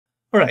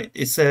All right,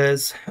 it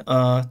says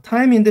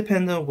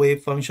time-independent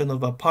wave function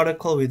of a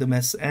particle with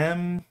mass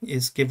m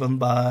is given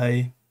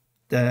by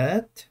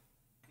that.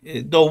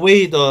 The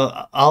way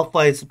the alpha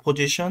is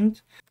positioned,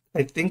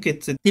 I think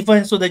it's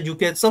defined so that you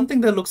get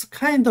something that looks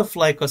kind of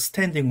like a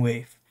standing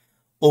wave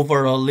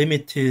over a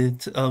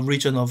limited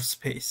region of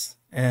space,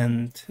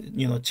 and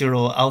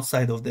zero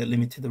outside of the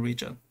limited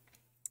region.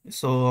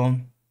 So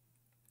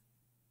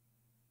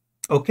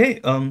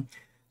okay,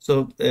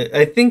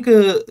 I think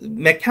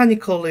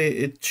mechanically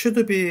it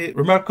should be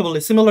remarkably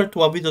similar to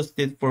what we just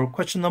did for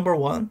question number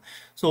 1.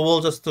 So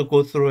we'll just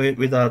go through it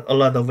without a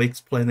lot of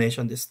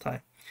explanation this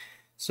time.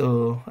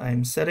 So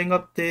I'm setting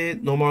up the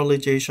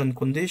normalization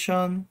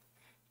condition,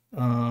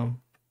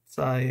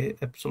 psi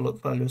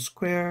absolute value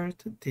squared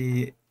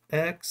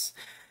dx.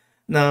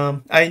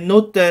 Now I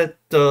note that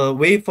the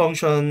wave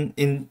function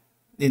in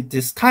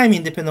this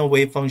time-independent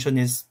wave function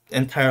is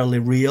entirely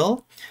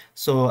real,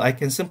 so I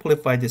can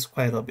simplify this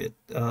quite a bit.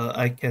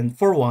 I can,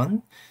 for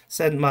one,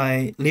 set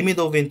my limit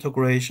of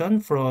integration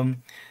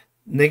from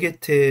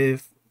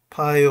negative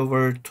pi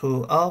over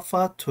 2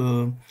 alpha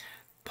to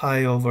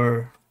pi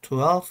over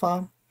 2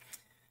 alpha,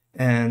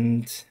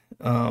 and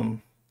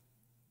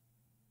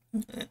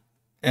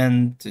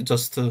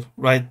just to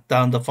write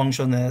down the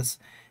function as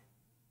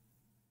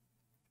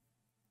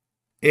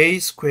a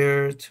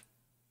squared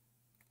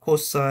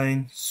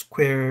cosine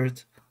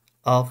squared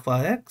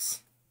alpha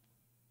x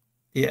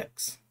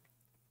dx.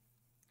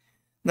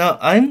 Now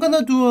I'm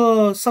gonna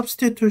do a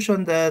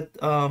substitution that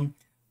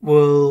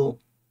will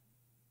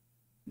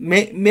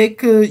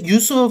make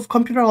use of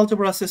computer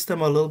algebra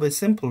system a little bit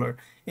simpler.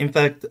 In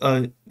fact,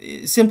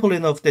 simple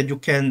enough that you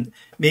can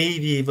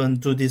maybe even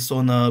do this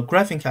on a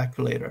graphing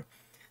calculator.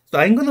 So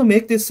I'm gonna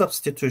make this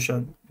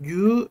substitution.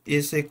 U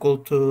is equal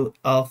to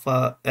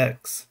alpha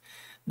x.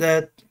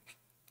 That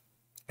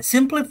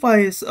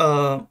simplifies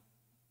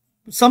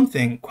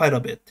something quite a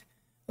bit,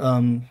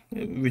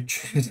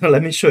 which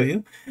let me show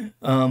you.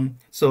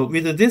 So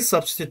with this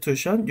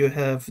substitution, you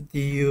have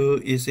du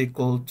is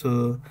equal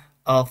to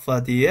alpha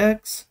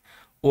dx,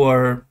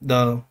 or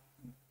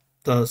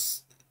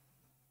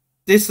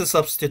this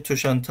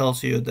substitution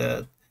tells you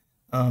that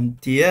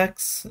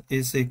dx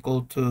is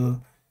equal to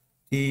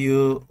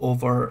du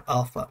over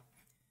alpha.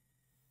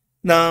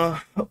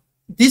 Now,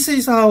 this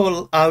is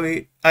how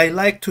I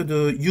like to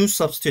do U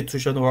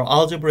substitution or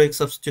algebraic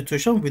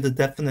substitution with the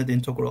definite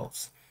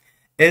integrals.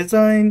 As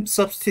I'm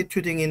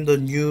substituting in the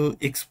new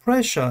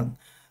expression,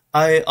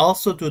 I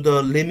also do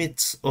the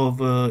limits of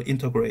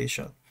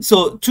integration.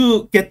 So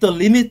to get the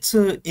limits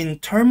in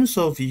terms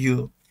of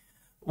U,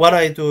 what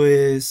I do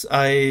is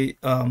I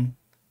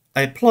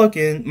plug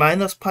in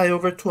minus pi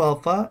over 2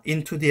 alpha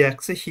into the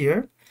x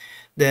here.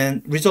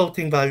 Then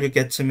resulting value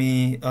gets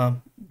me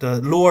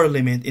the lower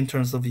limit in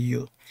terms of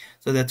U.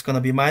 So that's going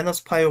to be minus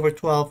pi over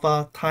 2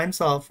 alpha times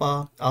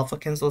alpha. Alpha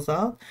cancels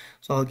out.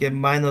 So I'll get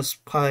minus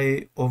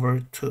pi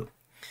over 2.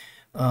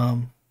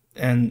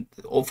 And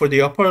for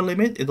the upper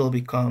limit, it'll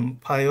become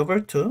pi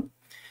over 2.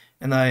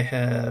 And I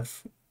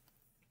have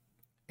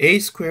a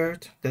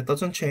squared, that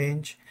doesn't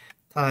change,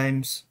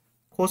 times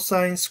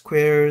cosine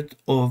squared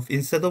of,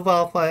 instead of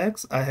alpha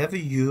x, I have a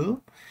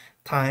u,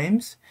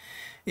 times,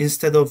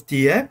 instead of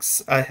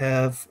dx, I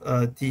have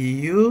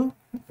du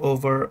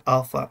over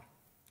alpha.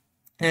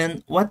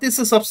 And what this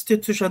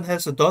substitution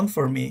has done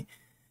for me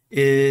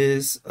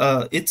is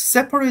it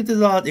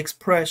separated out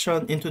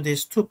expression into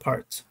these two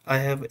parts. I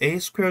have a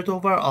squared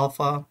over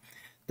alpha,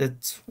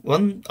 that's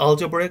one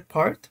algebraic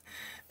part,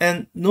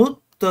 and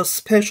note the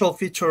special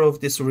feature of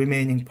this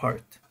remaining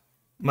part,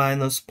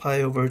 minus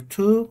pi over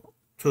 2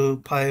 to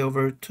pi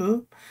over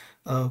 2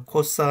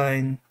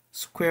 cosine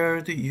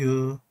squared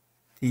u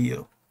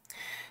du.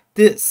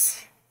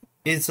 This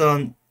is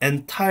an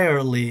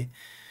entirely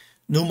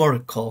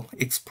numerical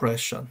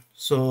expression.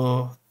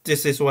 So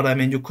this is what I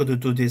mean. You could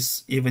do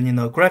this even in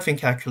a graphing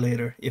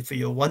calculator if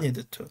you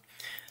wanted to.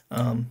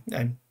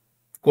 I'm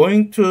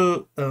going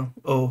to,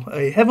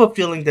 I have a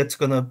feeling that's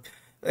going to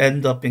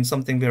end up in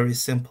something very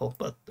simple,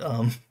 but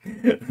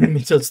let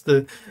me just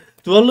do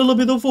a little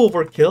bit of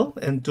overkill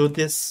and do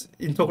this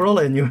integral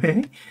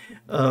anyway.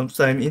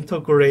 So I'm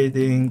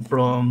integrating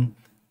from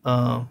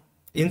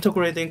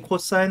integrating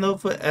cosine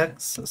of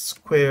x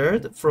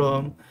squared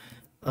from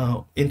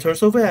in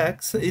terms of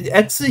x.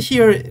 X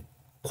here,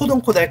 quote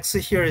unquote x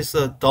here, is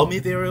a dummy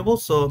variable,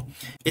 so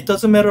it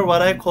doesn't matter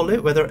what I call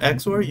it, whether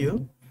x or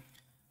u.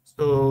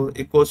 So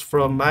it goes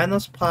from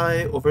minus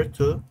pi over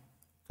 2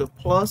 to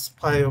plus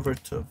pi over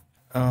 2.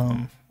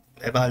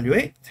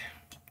 Evaluate,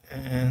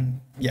 and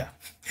yeah,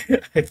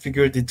 I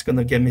figured it's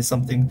gonna get me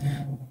something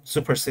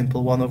super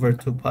simple, 1 over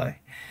 2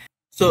 pi.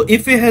 So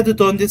if you had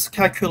done this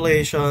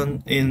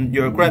calculation in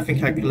your graphing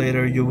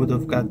calculator, you would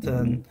have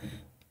gotten,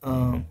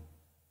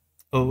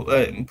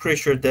 I'm pretty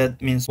sure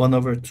that means 1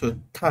 over 2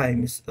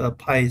 times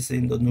pi is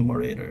in the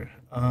numerator.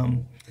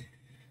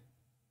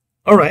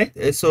 All right,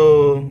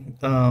 so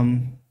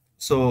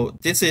so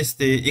this is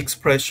the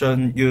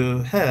expression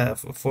you have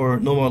for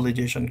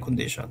normalization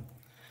condition,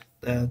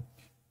 that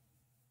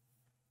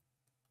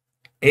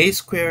a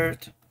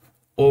squared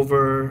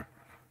over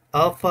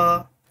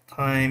alpha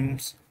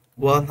times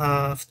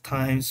 1/2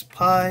 times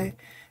pi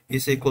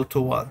is equal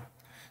to 1.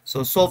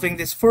 So solving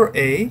this for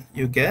a,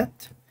 you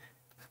get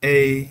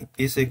a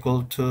is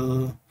equal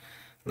to,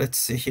 let's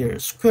see here,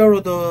 square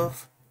root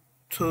of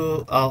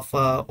 2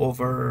 alpha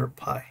over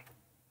pi.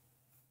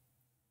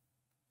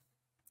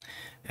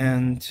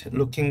 And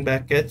looking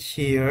back at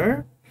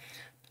here,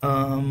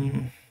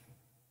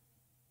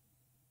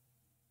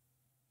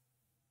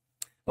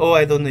 oh,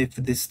 I don't know if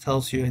this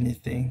tells you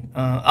anything.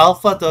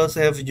 Alpha does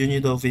have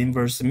unit of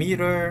inverse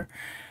meter.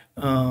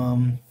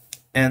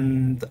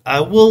 And I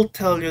will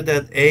tell you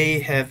that A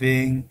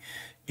having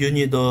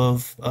unit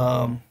of,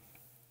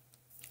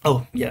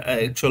 oh yeah,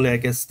 actually I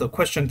guess the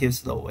question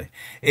gives it away.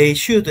 A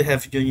should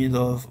have unit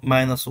of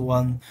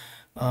 -1,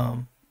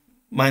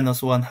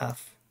 -1/2.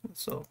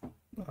 So,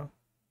 uh,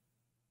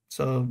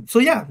 so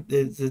yeah,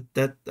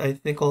 that I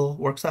think all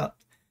works out.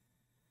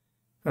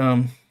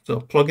 So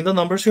plug in the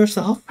numbers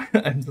yourself.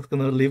 I'm just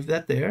gonna leave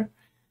that there.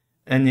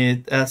 And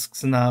it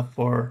asks now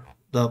for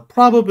the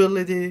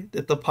probability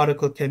that the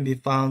particle can be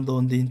found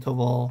on the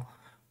interval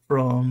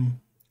from,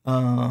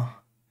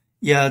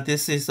 yeah,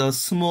 this is a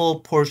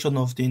small portion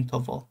of the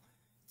interval.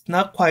 It's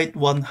not quite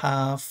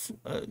 1/2.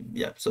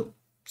 Yeah, so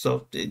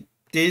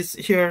this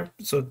here,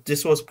 so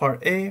this was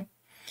part A.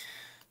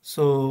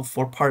 So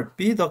for part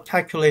B, the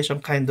calculation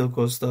kind of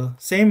goes the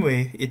same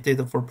way it did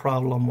for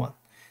problem 1.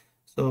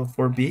 So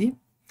for B,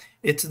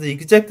 it's the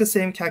exact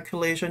same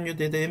calculation you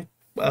did in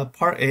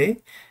part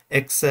A,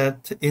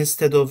 except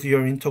instead of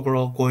your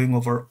integral going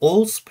over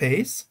all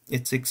space,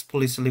 it's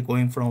explicitly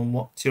going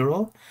from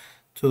 0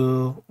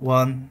 to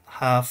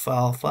 1/2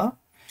 alpha,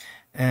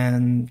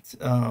 and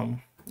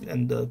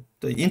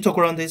the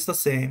integrand is the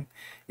same,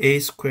 a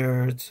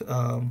squared,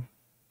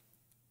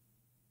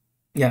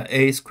 yeah,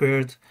 a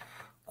squared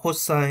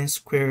cosine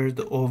squared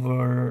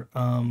over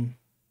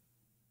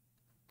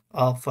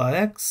alpha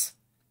x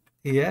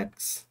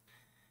dx.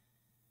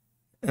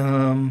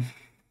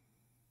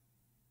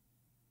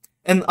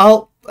 And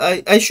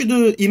I should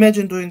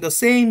imagine doing the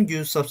same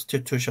u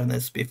substitution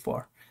as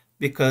before,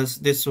 because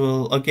this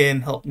will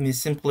again help me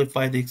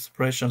simplify the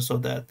expression so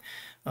that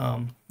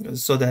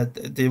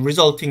the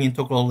resulting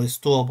integral is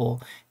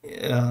doable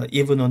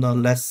even on a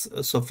less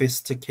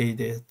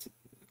sophisticated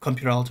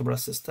computer algebra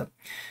system.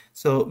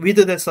 So with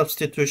that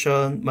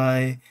substitution,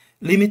 my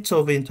limit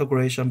of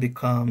integration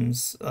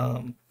becomes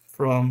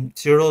from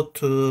 0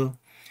 to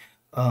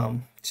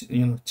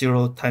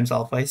 0 times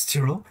alpha is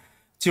 0.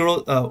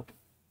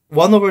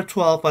 1 over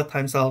 2 alpha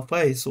times alpha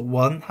is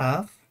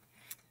 1/2.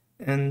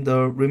 And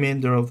the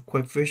remainder of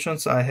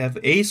coefficients, I have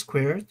a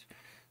squared.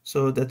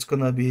 So that's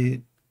going to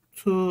be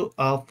 2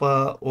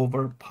 alpha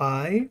over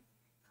pi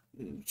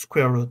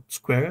square root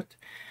squared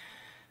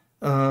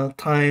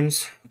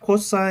times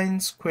cosine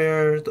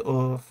squared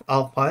of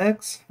alpha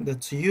x,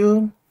 that's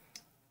u,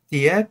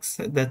 dx,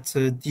 that's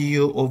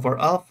du over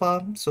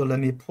alpha. So let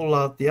me pull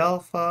out the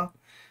alpha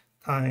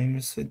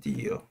times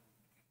du.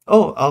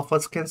 Oh,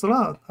 alphas cancel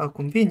out. How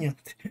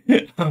convenient.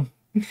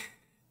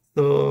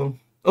 So,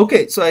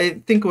 okay, so I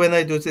think when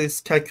I do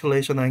this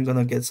calculation, I'm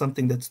gonna get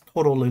something that's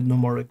totally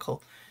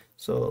numerical.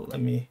 So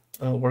let me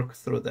work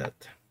through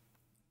that.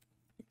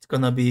 It's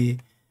gonna be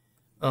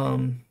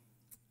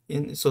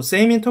so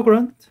same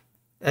integrand,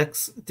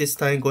 x this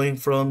time going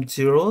from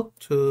 0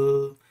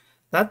 to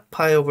not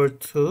pi over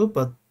 2,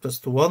 but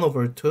just 1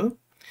 over 2.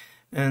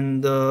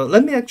 And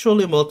let me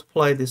actually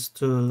multiply this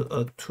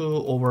to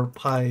 2 over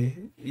pi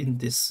in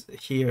this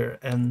here,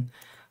 and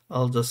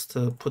I'll just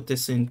put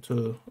this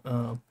into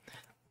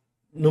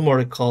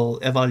numerical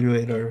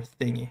evaluator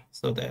thingy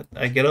so that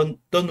I get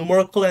the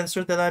numerical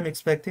answer that I'm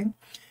expecting.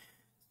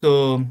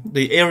 So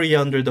the area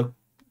under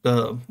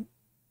the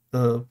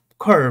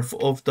curve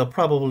of the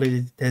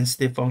probability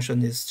density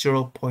function is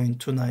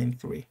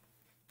 0.293.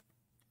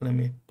 Let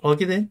me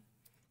plug it in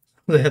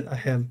so that I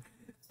have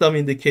some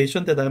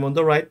indication that I'm on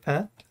the right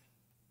path.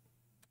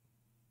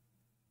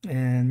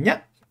 And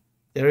yeah,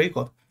 there you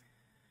go.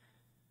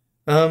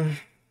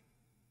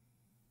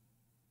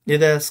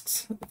 It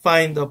asks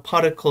find the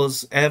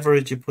particle's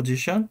average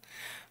position.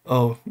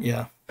 Oh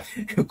yeah,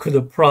 you could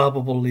have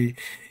probably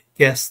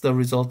guessed the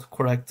result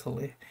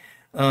correctly.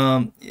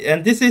 And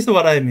this is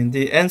what I mean.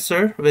 The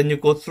answer, when you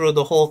go through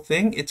the whole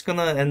thing, it's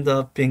gonna end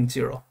up being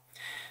 0.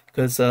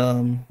 Because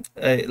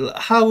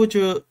how would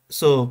you?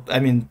 So I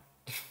mean,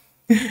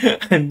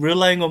 I'm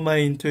relying on my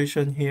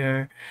intuition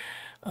here.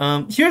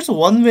 Here's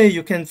one way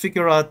you can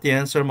figure out the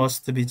answer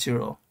must be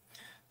 0.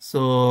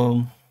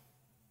 So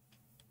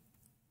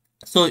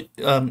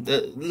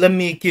let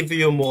me give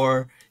you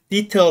more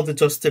detailed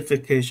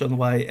justification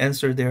why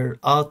answer there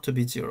ought to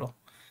be 0.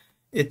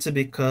 It's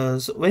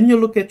because when you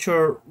look at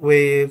your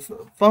wave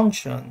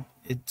function,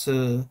 it's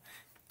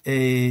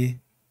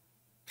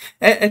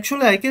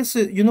actually, I guess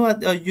you know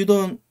what, you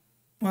don't,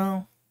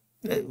 well,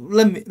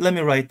 let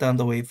me write down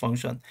the wave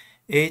function.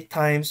 A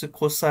times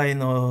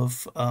cosine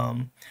of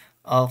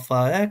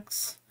alpha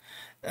x,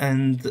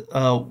 And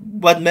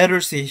what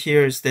matters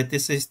here is that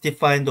this is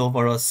defined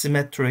over a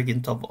symmetric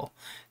interval.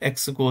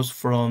 X goes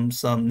from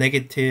some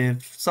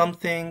negative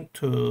something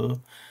to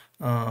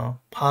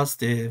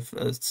positive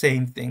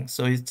same thing.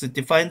 So it's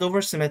defined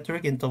over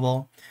symmetric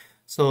interval.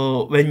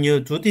 So when you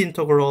do the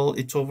integral,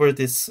 it's over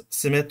this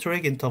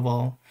symmetric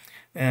interval.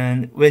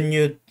 And when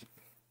you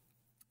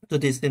do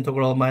this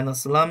integral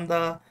minus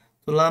lambda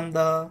to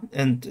lambda,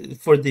 and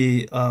for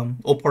the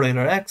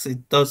operator x,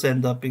 it does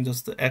end up being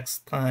just x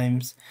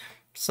times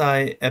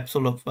psi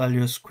absolute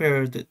value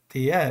squared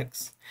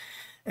dx.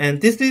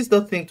 And this is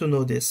the thing to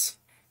notice.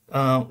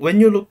 When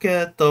you look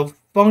at the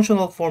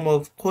functional form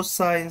of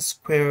cosine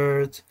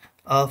squared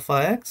alpha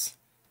x,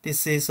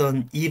 this is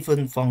an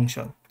even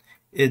function.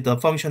 The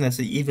function has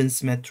an even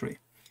symmetry.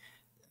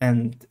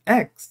 And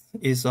x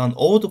is an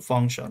odd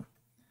function.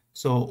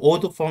 So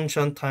odd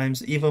function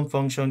times even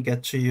function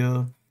gets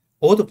you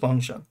odd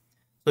function.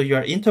 So you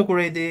are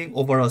integrating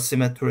over a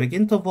symmetric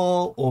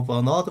interval over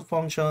an odd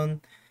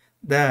function.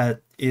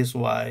 That is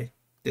why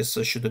this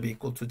should be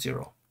equal to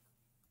 0.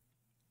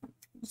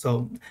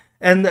 So,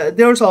 and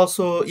there's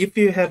also, if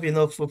you have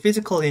enough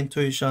physical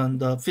intuition,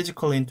 the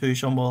physical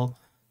intuition will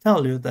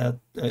tell you that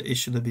it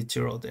should be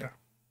 0 there.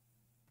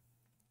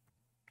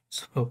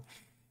 So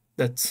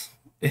that's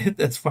it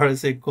as far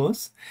as it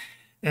goes.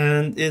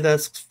 And it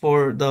asks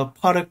for the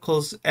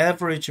particle's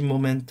average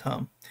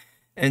momentum.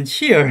 And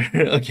here,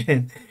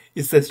 again,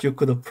 it says you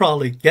could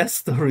probably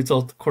guess the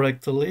result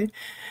correctly.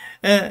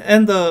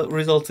 And the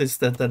result is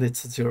that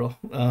it's 0.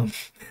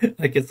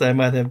 I guess I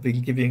might have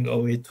been giving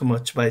away too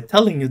much by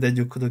telling you that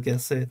you could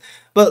guess it.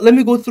 But let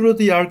me go through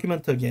the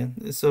argument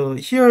again. So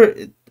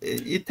here,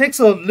 it takes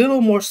a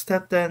little more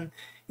step than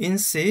in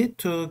C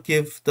to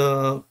give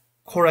the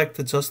correct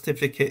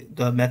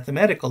the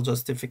mathematical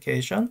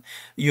justification.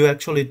 You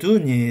actually do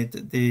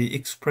need the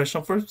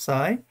expression for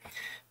psi,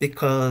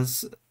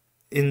 because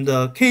in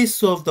the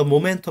case of the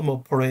momentum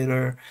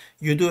operator,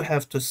 you do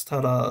have to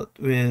start out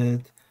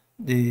with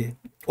the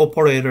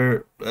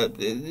operator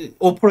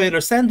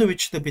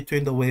sandwiched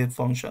between the wave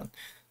function.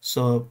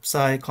 So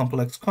psi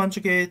complex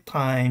conjugate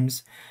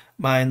times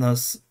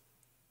minus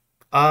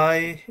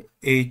I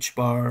h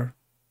bar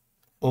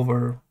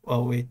over,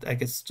 oh wait, I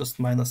guess just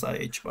minus I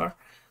h bar.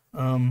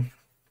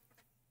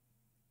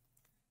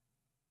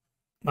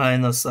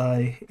 Minus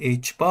I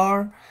h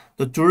bar,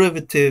 the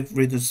derivative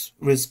with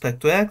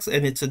respect to x,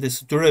 and it's this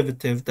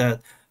derivative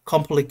that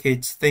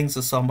complicates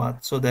things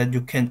somewhat so that you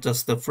can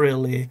just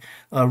freely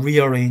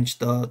rearrange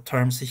the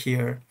terms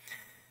here.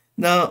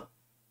 Now,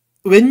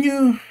 when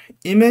you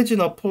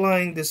imagine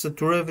applying this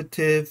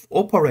derivative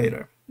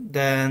operator,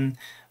 then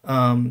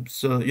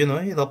so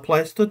it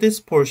applies to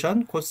this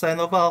portion, cosine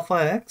of alpha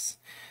x.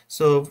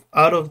 So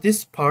out of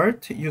this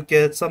part, you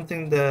get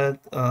something that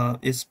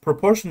is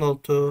proportional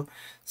to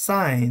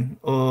sine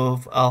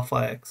of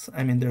alpha x.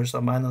 I mean, there's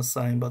a minus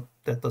sign, but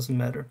that doesn't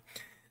matter.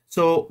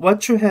 So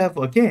what you have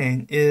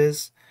again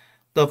is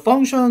the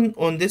function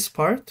on this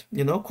part,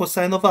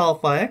 cosine of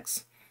alpha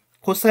x.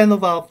 Cosine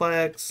of alpha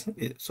x,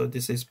 so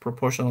this is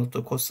proportional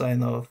to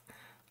cosine of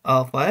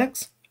alpha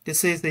x.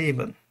 This is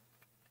even.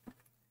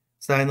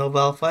 Sine of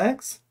alpha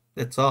x,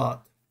 that's odd,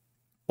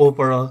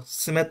 over a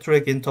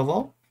symmetric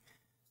interval.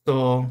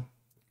 So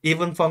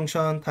even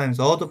function times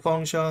odd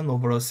function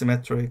over a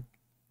symmetric,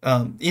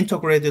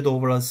 integrated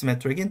over a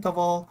symmetric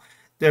interval,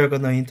 they're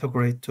going to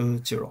integrate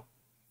to 0.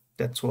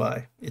 That's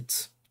why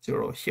it's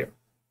 0 here.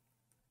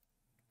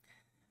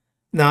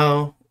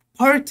 Now,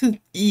 part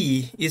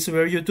E is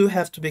where you do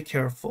have to be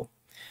careful.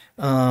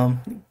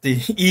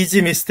 The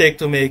easy mistake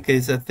to make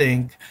is I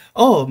think,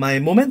 oh, my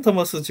momentum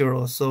was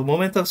 0, so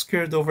momentum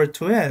squared over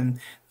 2m,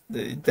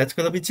 that's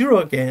going to be 0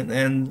 again,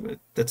 and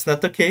that's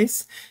not the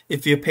case.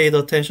 If you paid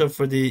attention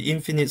for the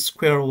infinite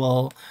square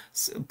wall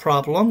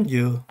problem,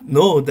 you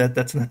know that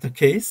that's not the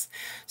case.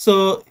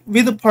 So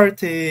with the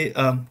part A,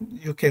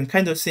 you can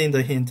kind of see in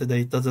the hint that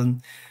it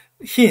doesn't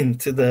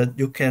hint that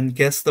you can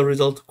guess the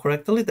result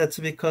correctly. That's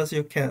because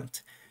you can't.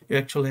 You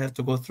actually have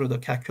to go through the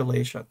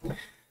calculation.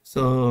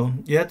 So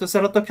you have to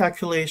set up the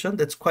calculation.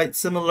 That's quite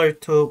similar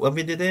to what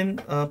we did in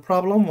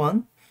problem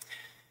 1.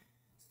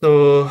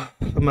 So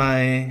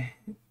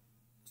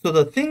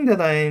the thing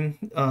that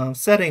I'm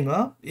setting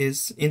up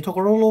is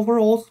integral over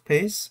all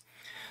space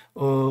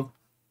of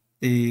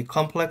the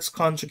complex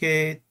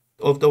conjugate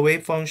of the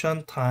wave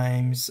function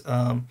times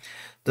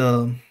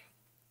the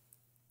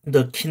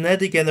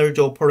kinetic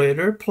energy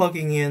operator,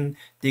 plugging in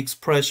the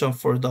expression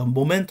for the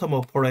momentum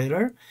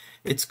operator.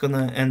 It's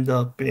gonna end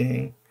up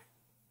being,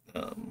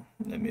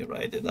 let me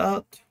write it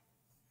out,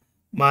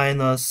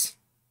 minus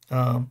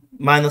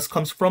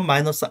comes from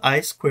minus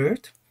I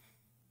squared,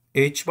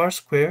 h bar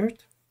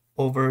squared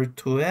over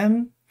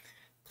 2m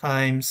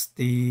times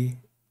the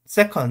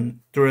second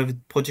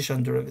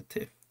position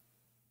derivative.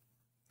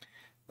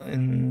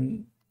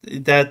 And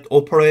that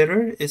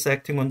operator is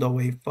acting on the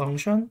wave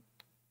function,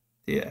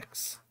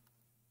 dx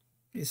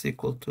is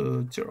equal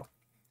to 0.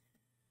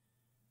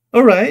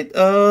 All right,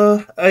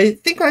 I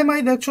think I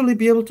might actually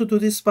be able to do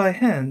this by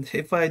hand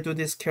if I do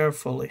this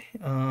carefully.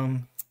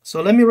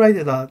 So let me write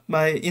it out.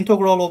 My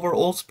integral over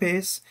all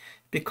space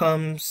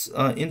becomes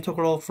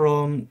integral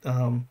from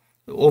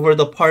over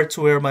the parts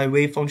where my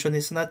wave function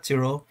is not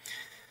zero.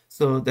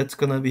 So that's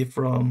gonna be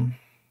from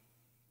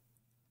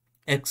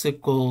x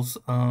equals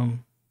well,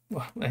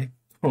 I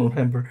don't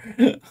remember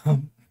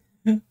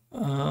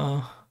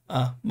uh,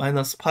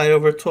 minus pi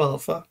over 2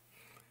 alpha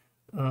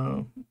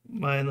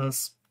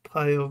minus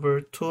pi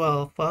over 2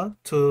 alpha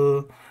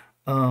to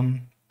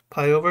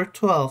pi over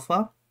 2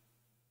 alpha,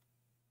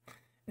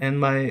 and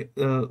my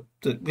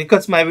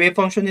because my wave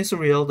function is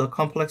real, the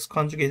complex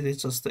conjugate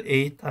is just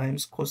a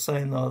times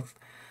cosine of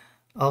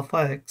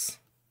alpha x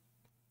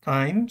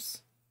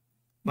times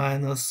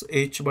minus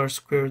h bar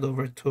squared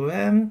over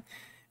 2m.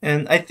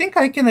 And I think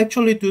I can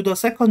actually do the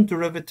second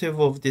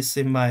derivative of this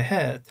in my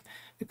head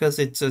because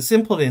it's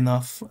simple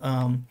enough.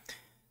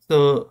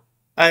 So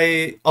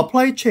I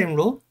apply chain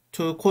rule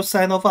to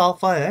cosine of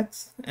alpha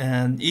x,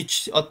 and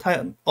each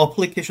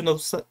application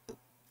of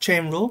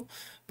chain rule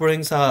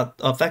brings out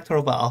a factor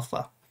of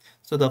alpha.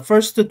 So the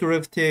first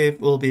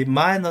derivative will be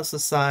minus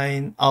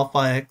sine alpha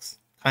x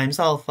times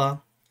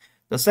alpha.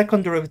 The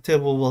second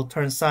derivative will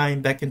turn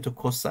sine back into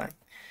cosine.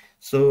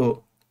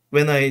 So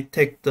when I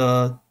take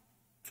the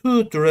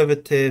two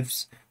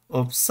derivatives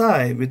of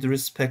psi with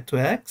respect to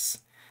x,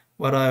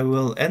 what I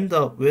will end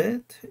up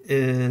with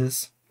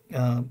is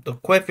the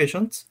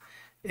coefficients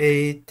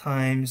a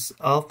times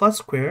alpha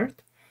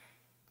squared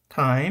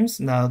times,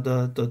 now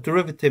the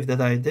derivative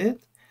that I did,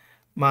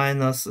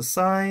 minus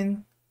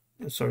sine,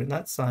 sorry,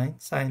 not sine,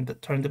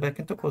 but turned it back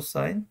into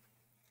cosine,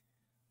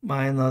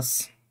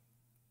 minus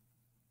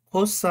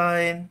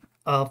cosine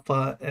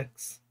alpha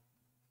x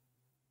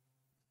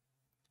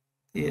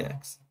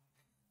dx.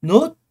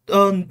 Note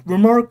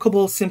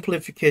remarkable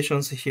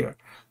simplifications here.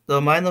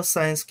 The minus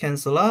signs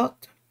cancel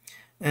out,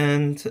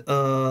 and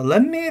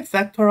let me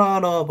factor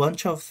out a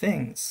bunch of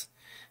things.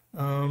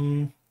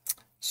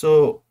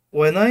 So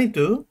when I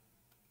do,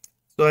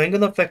 so I'm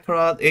gonna factor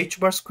out h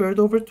bar squared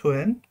over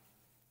 2n,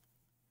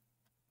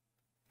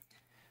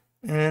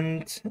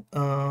 and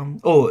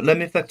oh, let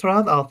me factor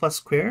out alpha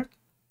squared,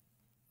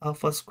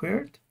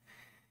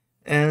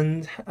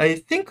 and I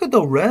think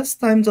the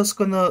rest I'm just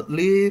gonna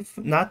leave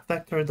not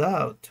factored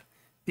out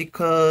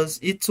because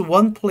it's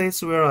one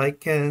place where I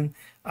can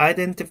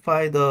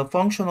identify the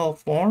functional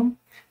form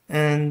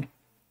and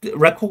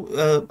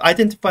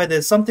identify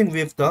that something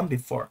we've done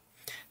before.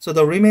 So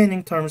the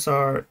remaining terms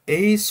are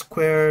a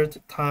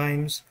squared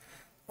times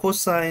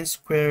cosine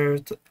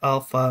squared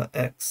alpha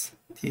x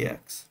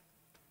dx.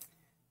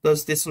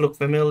 Does this look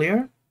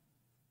familiar?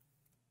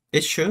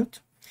 It should.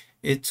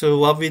 It's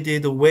what we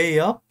did way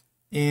up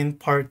in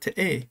part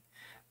A.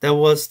 That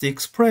was the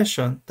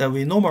expression that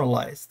we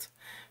normalized,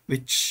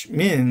 which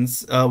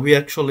means we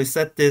actually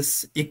set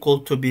this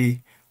equal to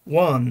be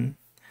 1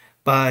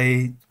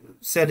 by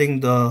setting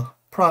the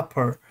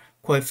proper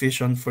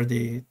coefficient for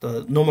the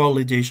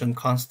normalization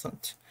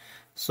constant.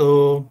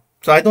 So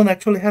I don't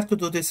actually have to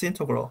do this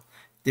integral.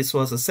 This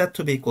was set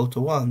to be equal to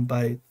 1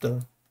 by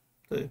the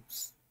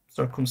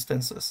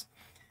circumstances.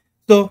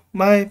 So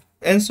my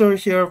answer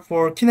here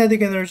for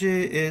kinetic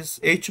energy is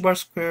h bar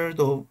squared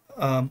of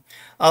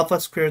alpha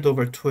squared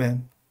over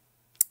 2n.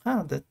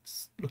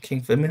 That's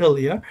looking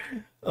familiar.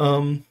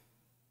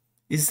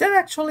 Is that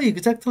actually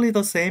exactly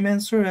the same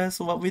answer as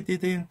what we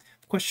did in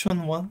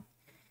question 1?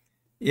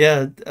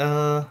 Yeah,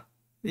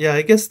 yeah,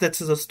 I guess that's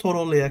just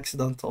totally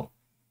accidental.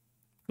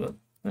 But,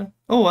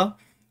 oh well.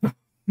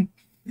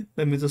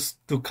 Let me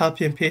just do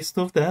copy and paste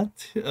of that.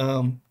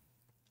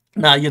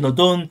 Now,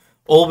 don't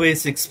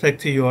always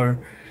expect your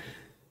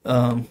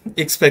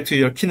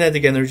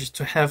kinetic energy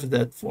to have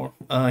that form.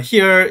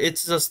 Here,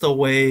 it's just the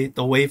way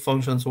the wave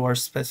functions were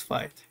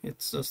specified.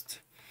 It's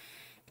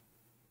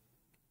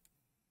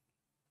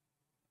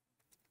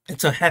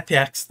a happy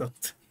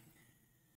accident.